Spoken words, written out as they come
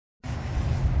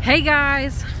Hey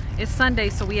guys, it's Sunday,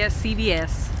 so we at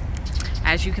CVS,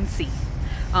 as you can see.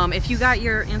 If you got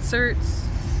your inserts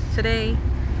today,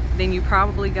 then you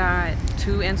probably got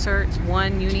two inserts,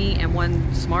 one uni and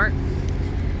one smart.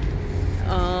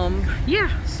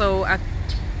 Yeah, so I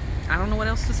don't know what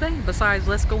else to say besides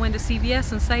let's go into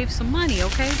CVS and save some money,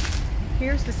 okay?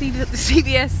 Here's the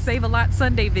CVS Save a Lot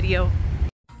Sunday video.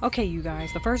 Okay, you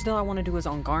guys, the first deal I want to do is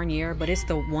on Garnier, but it's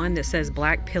the one that says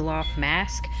black peel off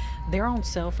mask. They're on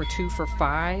sale for 2 for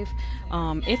 $5.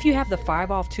 If you have the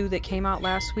 5 off 2 that came out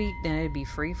last week, then it'd be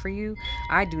free for you.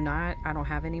 I do not. I don't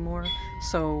have any more.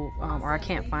 So, or I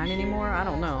can't find any more. I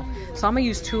don't know. So I'm gonna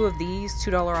use 2 of these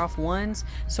 $2 off ones.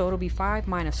 So it'll be 5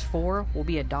 minus 4 will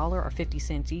be $1 or 50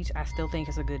 cents each. I still think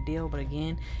it's a good deal, but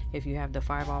again, if you have the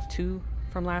 5 off 2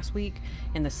 from last week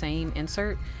in the same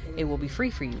insert, it will be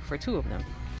free for you for 2 of them.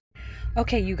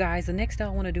 Okay, you guys, the next deal I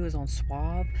want to do is on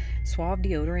Suave. Suave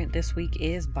deodorant this week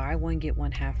is buy one, get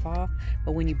one half off.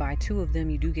 But when you buy 2 of them,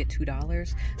 you do get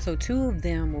 $2. So 2 of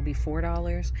them will be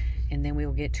 $4, and then we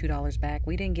will get $2 back.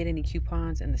 We didn't get any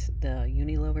coupons in the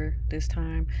Unilever this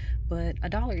time, but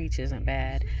 $1 each isn't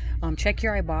bad. Check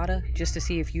your Ibotta just to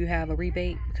see if you have a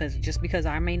rebate, because just because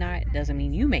I may not doesn't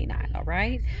mean you may not, all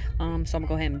right? So I'm going to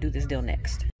go ahead and do this deal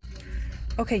next.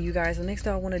 Okay, you guys, the next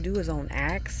deal I want to do is on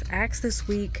Axe. Axe this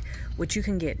week, which you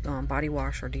can get body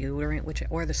wash or deodorant,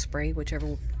 or the spray,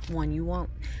 whichever one you want.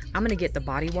 I'm going to get the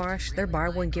body wash. They're buy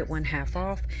one, get one half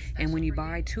off. And when you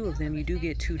buy 2 of them, you do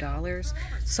get $2.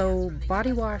 So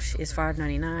body wash is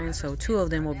 $5.99. So 2 of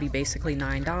them will be basically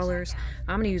 $9.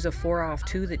 I'm going to use a 4 off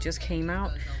 2 that just came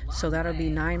out. So that'll be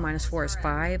 9 minus 4 is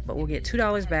 5. But we'll get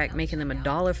 $2 back, making them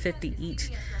 $1.50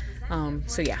 each.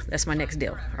 So yeah, that's my next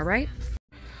deal. All right.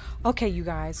 Okay, you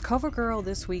guys, CoverGirl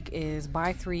this week is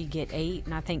buy 3, get 8,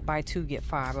 and I think buy 2, get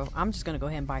 5. I'm just going to go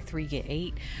ahead and buy 3, get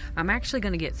 8. I'm actually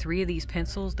going to get 3 of these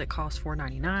pencils that cost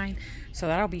 $4.99, so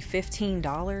that'll be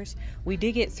 $15. We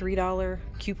did get $3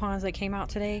 coupons that came out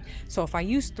today, so if I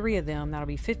use 3 of them, that'll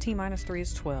be 15 minus 3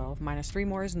 is 12, minus 3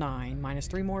 more is 9, minus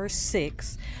 3 more is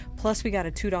 6, plus we got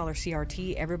a $2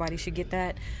 CRT. Everybody should get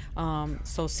that.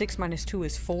 So 6 minus 2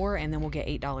 is 4, and then we'll get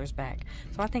 $8 back.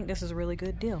 So I think this is a really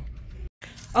good deal.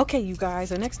 Okay, you guys,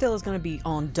 the next deal is going to be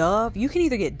on Dove. You can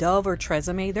either get Dove or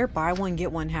Tresemme. They're buy one,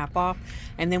 get one half off.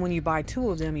 And then when you buy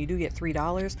 2 of them, you do get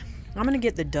 $3. I'm going to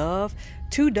get the Dove.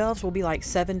 2 Doves will be like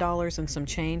 $7 and some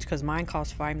change because mine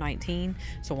costs $5.19.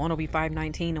 So one will be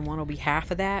 $5.19 and one will be half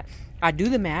of that. I do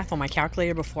the math on my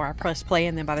calculator before I press play,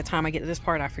 and then by the time I get to this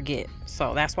part, I forget.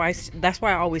 So that's why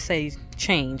I always say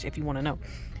change if you want to know.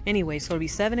 Anyway, so it'll be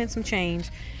 7 and some change.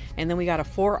 And then we got a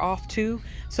 4 off 2,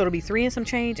 so it'll be 3 and some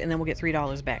change, and then we'll get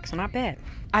 $3 back. So not bad.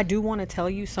 I do want to tell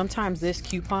you, sometimes this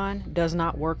coupon does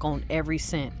not work on every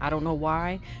scent. I don't know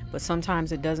why, but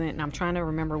sometimes it doesn't, and I'm trying to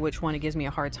remember which one it gives me a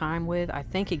hard time with. I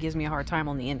think it gives me a hard time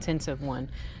on the intensive one.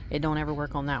 It don't ever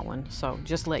work on that one, so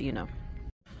just to let you know.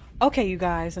 Okay, you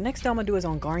guys, the next deal I'm going to do is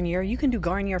on Garnier. You can do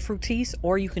Garnier Fructis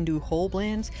or you can do whole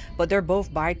blends, but they're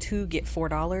both buy 2, get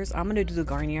 $4. I'm going to do the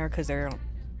Garnier because they're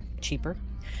cheaper.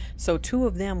 So 2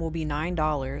 of them will be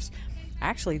 $9.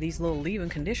 Actually, these little leave-in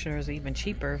conditioners are even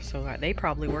cheaper, so they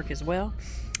probably work as well.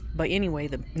 But anyway,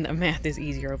 the math is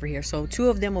easier over here. So 2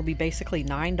 of them will be basically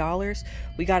 $9.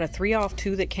 We got a 3 off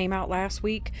 2 that came out last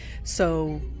week.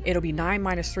 So it'll be 9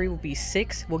 minus 3 will be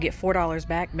 6. We'll get $4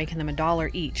 back, making them $1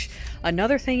 each.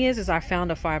 Another thing is I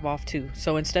found a 5 off 2.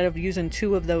 So instead of using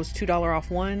 2 of those $2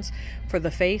 off ones for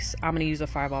the face, I'm going to use a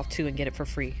 5 off 2 and get it for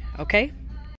free. Okay?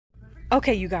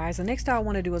 Okay, you guys, the next deal I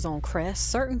want to do is on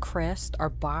Crest. Certain Crest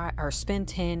are spend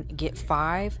 10, get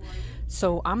 5.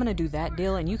 So I'm going to do that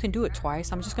deal, and you can do it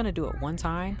twice. I'm just going to do it one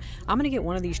time. I'm going to get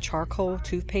one of these charcoal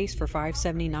toothpaste for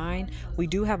 $5.79. We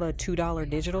do have a $2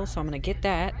 digital, so I'm going to get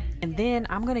that. And then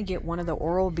I'm going to get one of the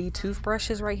Oral-B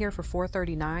toothbrushes right here for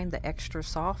 $4.39, the extra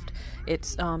soft.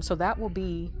 It's so that will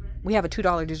be, we have a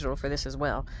 $2 digital for this as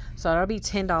well. So that'll be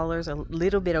 $10, a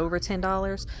little bit over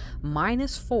 $10.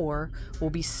 Minus 4 will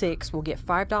be 6. We'll get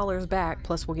 $5 back,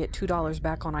 plus we'll get $2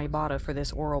 back on Ibotta for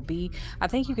this Oral-B. I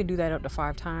think you can do that up to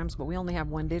 5 times, but we only have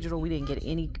one digital. We didn't get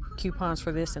any coupons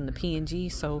for this in the P&G,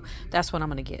 so that's what I'm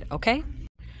going to get, okay?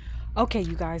 Okay,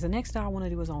 you guys, the next deal I want to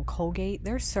do is on Colgate.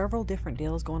 There's several different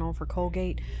deals going on for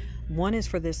Colgate. One is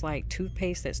for this like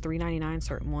toothpaste that's $3.99.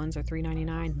 Certain ones are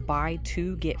 $3.99. Buy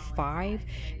 2, get 5.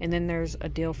 And then there's a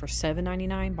deal for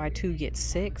 $7.99. Buy 2, get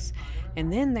 6.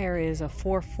 And then there is a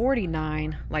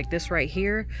 $4.49 like this right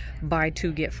here. Buy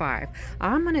 2, get 5.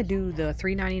 I'm going to do the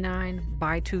 $3.99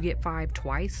 buy 2, get 5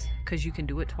 twice. because you can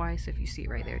do it twice. If you see it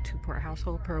right there, 2 per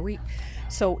household per week.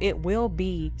 So it will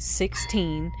be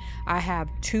 16. I have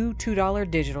two $2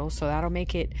 digitals, so that'll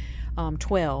make it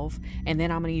 12. And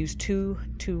then I'm going to use two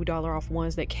 $2 off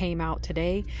ones that came out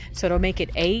today. So it'll make it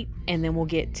 8, and then we'll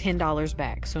get $10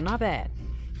 back. So not bad.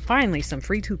 Finally, some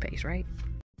free toothpaste, right?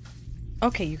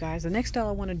 Okay, you guys, the next deal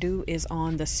I want to do is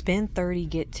on the spend 30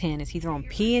 get 10. It's either on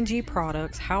P&G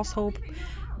products, household,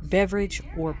 beverage,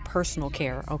 or personal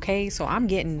care. Okay, so I'm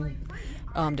getting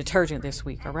detergent this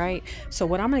week. All right, so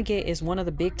what I'm gonna get is one of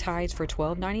the big Tides for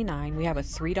 $12.99. We have a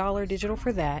 $3 digital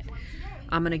for that.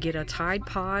 I'm gonna get a Tide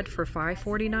Pod for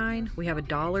 $5.49. We have a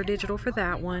 $1 digital for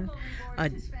that one.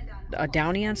 A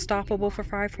Downy Unstoppable for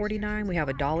 $5.49. We have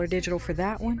a $1 digital for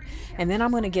that one. And then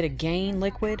I'm going to get a Gain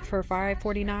liquid for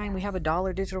 $5.49. We have a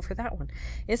 $1 digital for that one.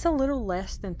 It's a little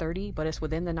less than 30, but it's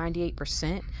within the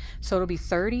 98%. So it'll be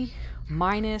 30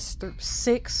 minus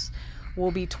 6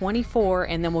 will be 24,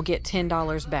 and then we'll get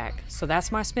 $10 back. So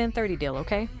that's my spend 30 deal,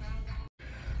 okay?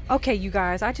 Okay, you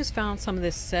guys, I just found some of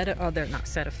this this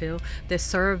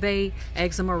CeraVe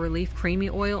Eczema Relief Creamy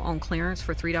Oil on clearance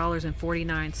for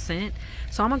 $3.49.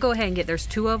 So I'm gonna go ahead and get, there's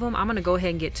 2 of them. I'm gonna go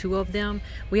ahead and get 2 of them.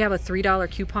 We have a $3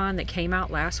 coupon that came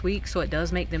out last week, so it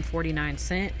does make them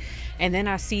 49¢. And then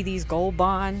I see these gold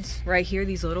bonds right here,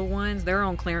 these little ones. They're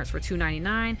on clearance for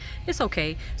 $2.99. It's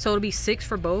okay. So it'll be 6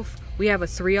 for both. We have a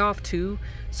 3 off too,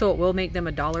 so it will make them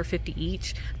 $1.50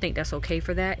 each. I think that's okay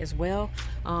for that as well.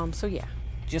 So yeah.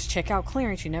 Just check out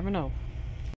clearance, you never know.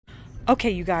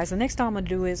 Okay, you guys, the next thing I'm gonna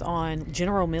do is on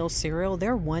General Mills cereal.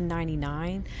 They're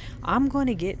 $1.99. I'm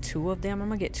gonna get 2 of them. I'm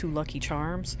gonna get 2 Lucky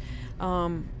Charms.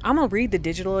 I'm gonna read the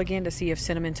digital again to see if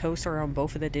Cinnamon Toast are on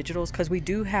both of the digitals, because we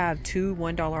do have 2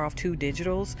 $1 off 2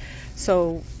 digitals.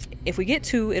 So if we get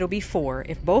 2, it'll be 4.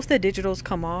 If both the digitals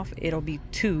come off, it'll be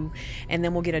 2, and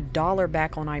then we'll get $1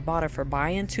 back on Ibotta for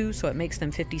buying 2, so it makes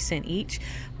them 50¢ each.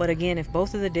 But again, if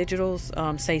both of the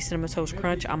digitals say Cinnamon Toast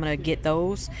Crunch, I'm gonna get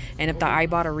those, and if the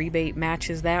Ibotta rebate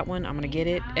matches that one, I'm gonna get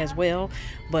it as well.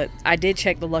 But I did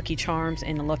check the Lucky Charms,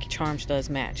 and the Lucky Charms does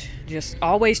match. Just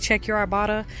always check your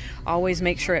Ibotta, always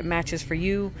make sure it matches for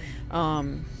you.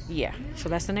 Yeah, so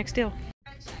that's the next deal.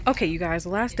 Okay, you guys, the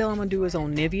last deal I'm gonna do is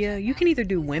on Nivea. You can either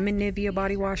do women Nivea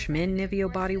body wash, men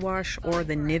Nivea body wash, or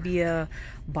the Nivea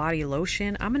body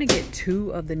lotion. I'm gonna get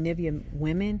 2 of the Nivea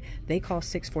women. They cost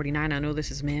 $6.49. I know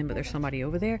this is men, but there's somebody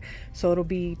over there. So it'll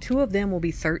be 2 of them will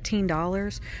be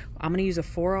 $13. I'm gonna use a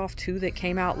 4 off 2 that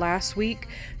came out last week.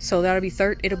 So that'll be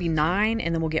it'll be 9,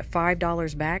 and then we'll get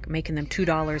 $5 back, making them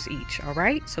 $2 each. All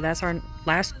right, so that's our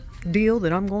last deal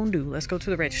that I'm gonna do. Let's go to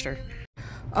the register.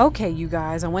 Okay, you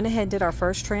guys, I went ahead and did our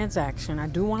first transaction. I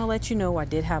do want to let you know I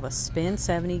did have a spend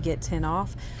 70 get 10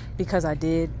 off, because I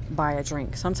did buy a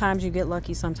drink. Sometimes you get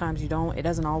lucky, sometimes you don't. It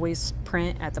doesn't always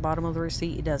print at the bottom of the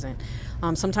receipt. It doesn't.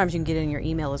 Sometimes you can get it in your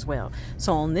email as well.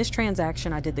 So on this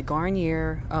transaction, I did the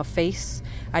Garnier face,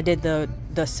 I did the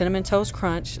Cinnamon Toast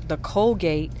Crunch, the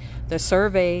Colgate, the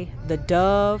CeraVe, the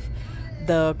Dove,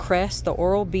 the Crest, the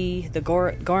Oral-B, the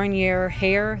Garnier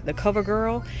hair, the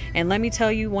CoverGirl. And let me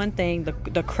tell you one thing,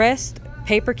 the Crest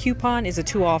paper coupon is a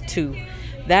 2 off 2.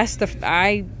 That's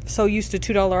I so used to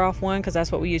 $2 off 1, because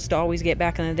that's what we used to always get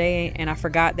back in the day, and I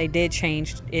forgot they did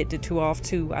change it to 2 off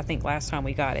 2, I think last time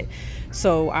we got it.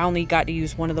 So I only got to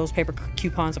use one of those paper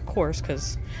coupons, of course,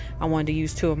 because I wanted to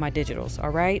use 2 of my digitals.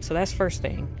 All right, so that's first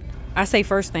thing. I say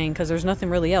first thing because there's nothing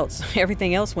really else.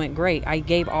 Everything else went great. I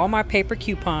gave all my paper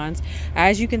coupons.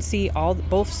 As you can see,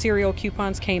 both cereal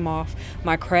coupons came off.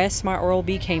 My Crest, my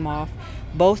Oral-B came off.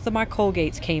 Both of my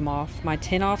Colgates came off. My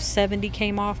 10 off 70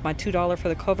 came off. My $2 for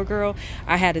the CoverGirl.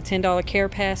 I had a $10 Care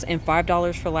Pass and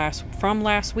 $5 from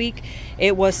last week.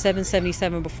 It was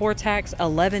 $7.77 before tax,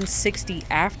 $11.60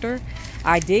 after.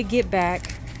 I did get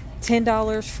back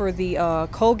 $10 for the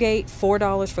Colgate,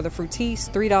 $4 for the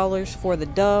Fructis, $3 for the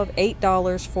Dove,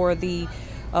 $8 for the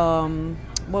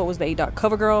what was the $8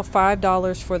 CoverGirl,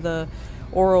 $5 for the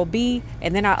Oral-B,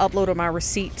 and then I uploaded my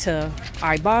receipt to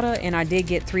Ibotta, and I did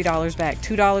get $3 back,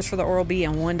 $2 for the Oral-B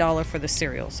and $1 for the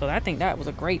cereal. So I think that was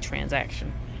a great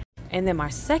transaction. And then my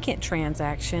second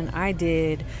transaction, I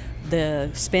did the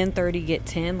spend 30 get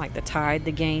 10, like the Tide,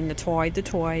 the Gain, the Toy.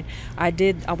 I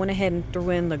went ahead and threw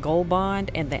in the Gold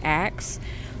Bond and the Axe.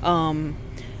 I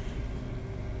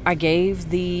gave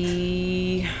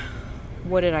the,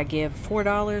 what did I give?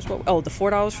 $4. Oh, the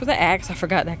 $4 for the Axe. I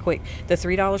forgot that quick. The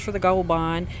 $3 for the Gold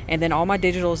Bond, and then all my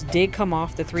digitals did come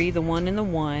off, the 3, the 1, and the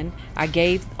 1. I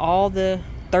gave all the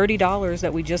 $30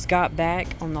 that we just got back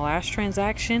on the last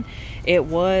transaction. It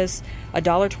was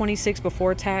 $1.26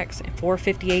 before tax and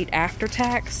 $4.58 after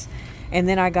tax. And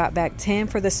then I got back 10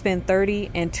 for the spend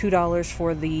 30 and $2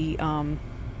 for the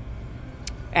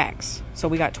X. So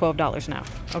we got $12 now.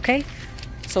 Okay.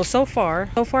 So far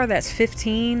that's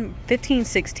 15,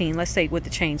 16, let's say with the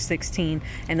change 16,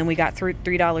 and then we got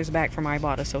 $3 back from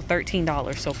Ibotta, so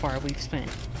 $13 so far we've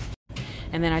spent.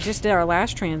 And then I just did our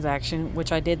last transaction,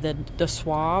 which I did the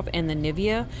Suave and the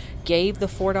Nivea. Gave the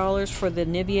 $4 for the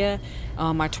Nivea.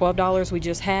 My $12 we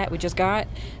just got.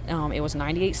 It was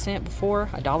 98 cents before,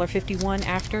 $1.51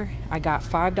 after. I got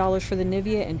 $5 for the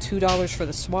Nivea and $2 for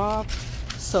the Suave.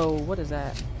 So what is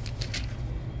that?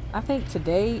 I think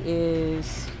today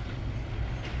is,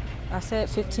 I said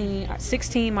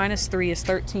 16 minus 3 is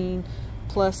 13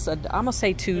 plus, I'm going to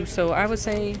say 2. So I would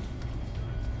say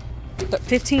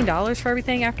 $15 for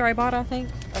everything after I bought, I think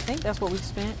that's what we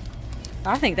spent.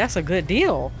 I think that's a good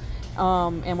deal.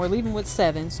 And we're leaving with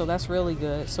 7, so that's really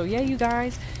good. So yeah, you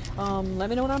guys, let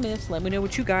me know what I missed. Let me know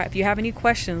what you got. If you have any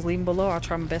questions, leave them below. I'll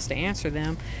try my best to answer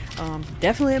them.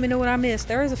 Definitely let me know what I missed.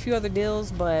 There is a few other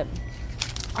deals, but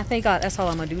I think that's all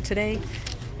I'm gonna do today.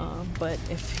 But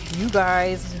if you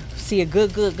guys see a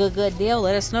good deal,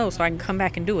 let us know so I can come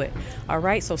back and do it. All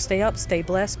right, so stay up, stay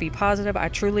blessed, be positive. I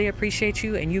truly appreciate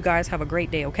you, and you guys have a great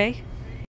day. Okay.